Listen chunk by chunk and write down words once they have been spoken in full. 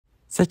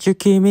Said you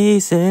keep me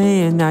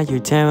saying, now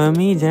you're tearing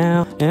me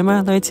down. Am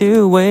I like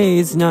two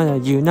ways, now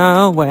that you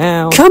know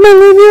well? Come and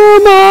leave your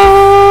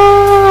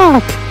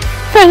mark,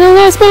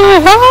 vandalize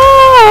my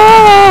heart.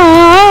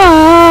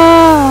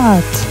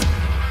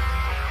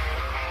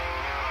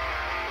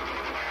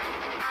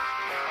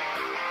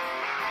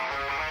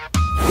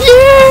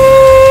 Yeah!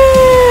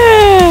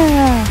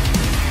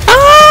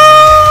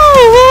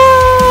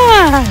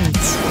 Alright!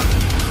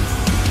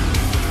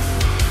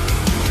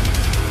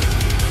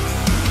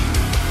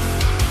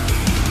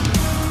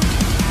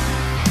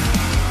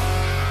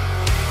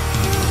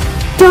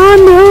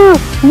 Thunder,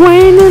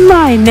 rain and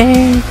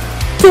lightning,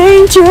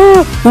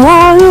 danger,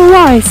 water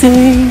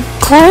rising,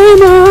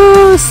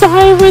 clamor,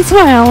 sirens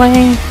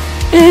wailing,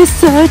 is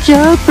such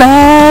a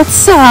bad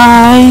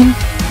sign.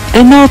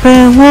 An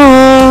open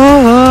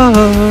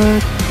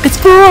world, it's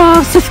full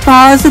of such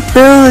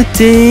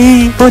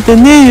possibility for the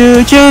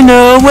new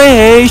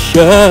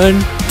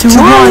generation to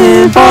want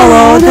and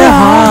follow their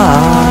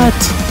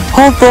heart.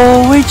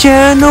 Hopeful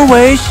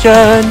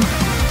regeneration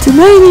to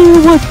make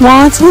new what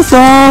once was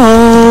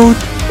old.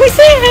 We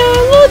say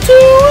hello to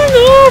an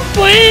old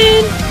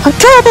friend, a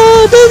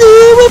couple of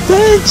new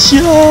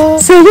adventure.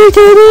 So we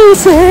can be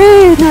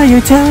safe, now you're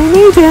telling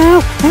me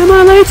down. Am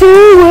I like two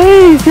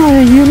ways, now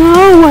that you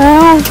know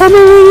well? Come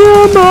in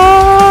your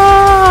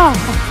mark,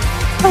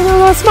 and I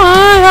lost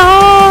my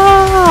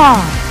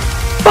heart.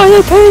 By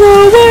the pain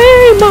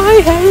away, my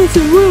head is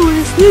in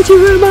ruins. Need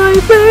you in my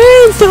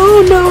veins,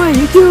 don't know how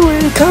you do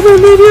it. Come and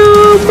leave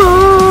your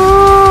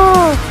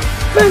mark,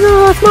 and I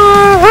lost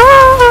my heart.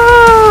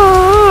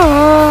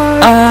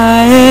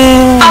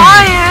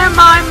 I am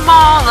my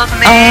mall of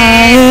me.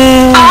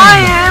 I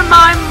am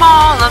my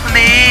mall of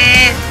me.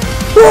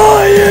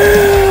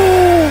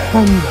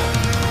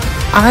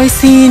 I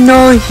see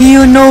no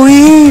heal, no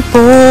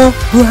evil.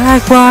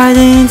 Black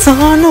writings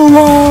on the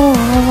wall.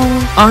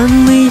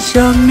 Unleash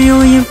a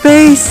million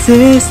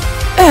faces,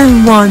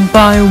 and one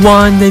by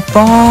one they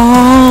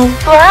fall.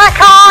 Black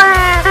heart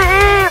is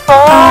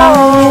evil.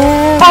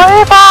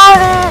 Black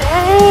heart is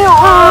evil.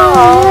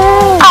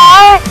 I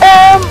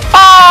am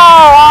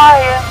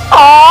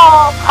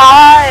all I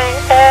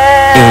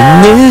am. In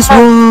this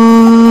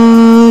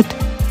world,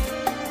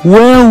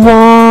 where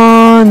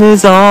one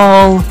is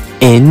all.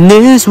 In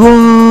this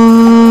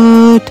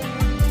world,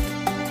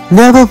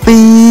 never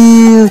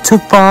feel to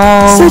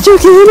fall. Said you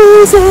keep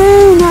me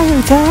saying, now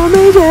you tell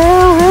me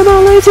down. Am I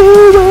like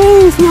two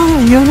ways, now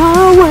that you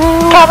know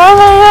well? Come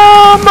on,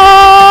 your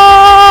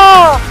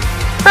more.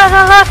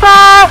 Better let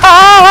my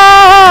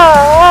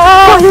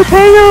heart. By the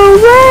pain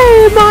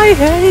away, my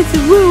head is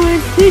in ruin.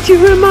 Need you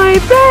in my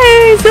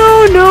veins,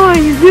 don't know how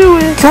you do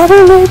it. Come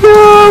and leave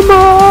your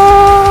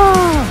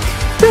mark,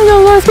 better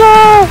let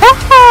my heart.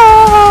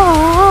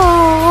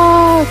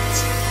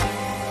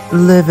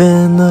 Live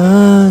and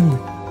learn,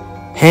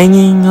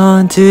 hanging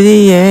on to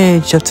the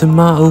edge of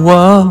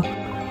tomorrow.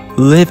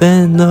 Live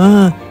and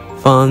learn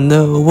from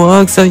the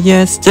works of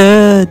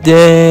yesterday.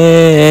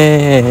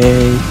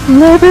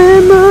 Live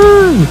and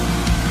learn,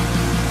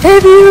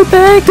 if you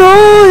beg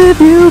or if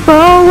you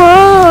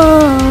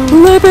borrow.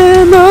 Live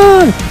and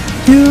learn,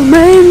 you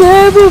may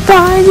never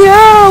find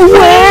your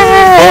way.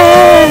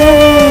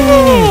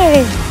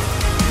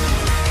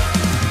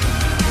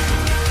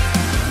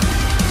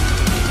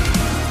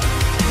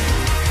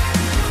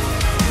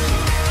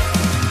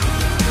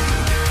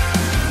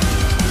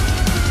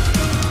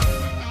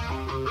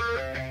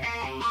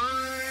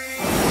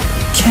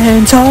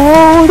 Can't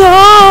hold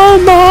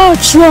on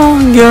much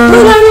longer,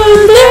 but I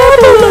will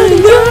never let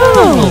go.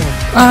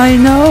 I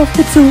know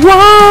it's a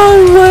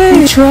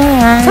one-way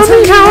track. Tell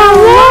me how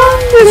long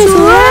this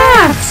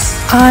lasts.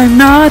 I'm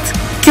not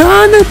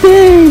gonna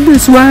be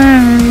this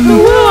way.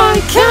 Will I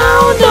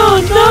count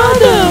on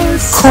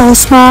others?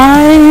 Close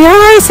my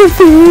eyes and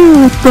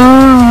feel it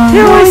burn.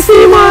 Now I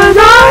see what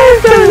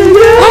I've gotta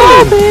do.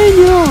 Open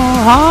your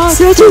heart.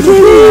 Said you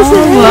can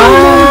easily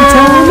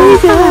tell me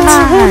that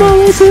I'm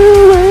only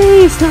two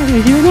ways, now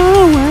that you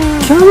know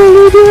well. Come and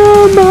leave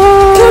your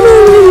mark, come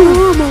and leave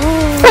your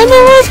mark, and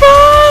then let's go,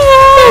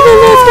 and then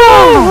let's go.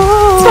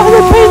 Start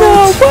the pain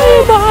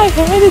away, my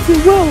head is in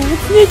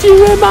ruins. Need you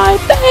in my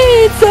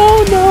veins,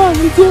 don't know how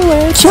you do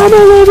it. Come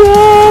and leave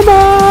your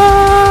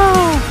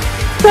mark,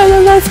 and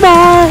then let's go.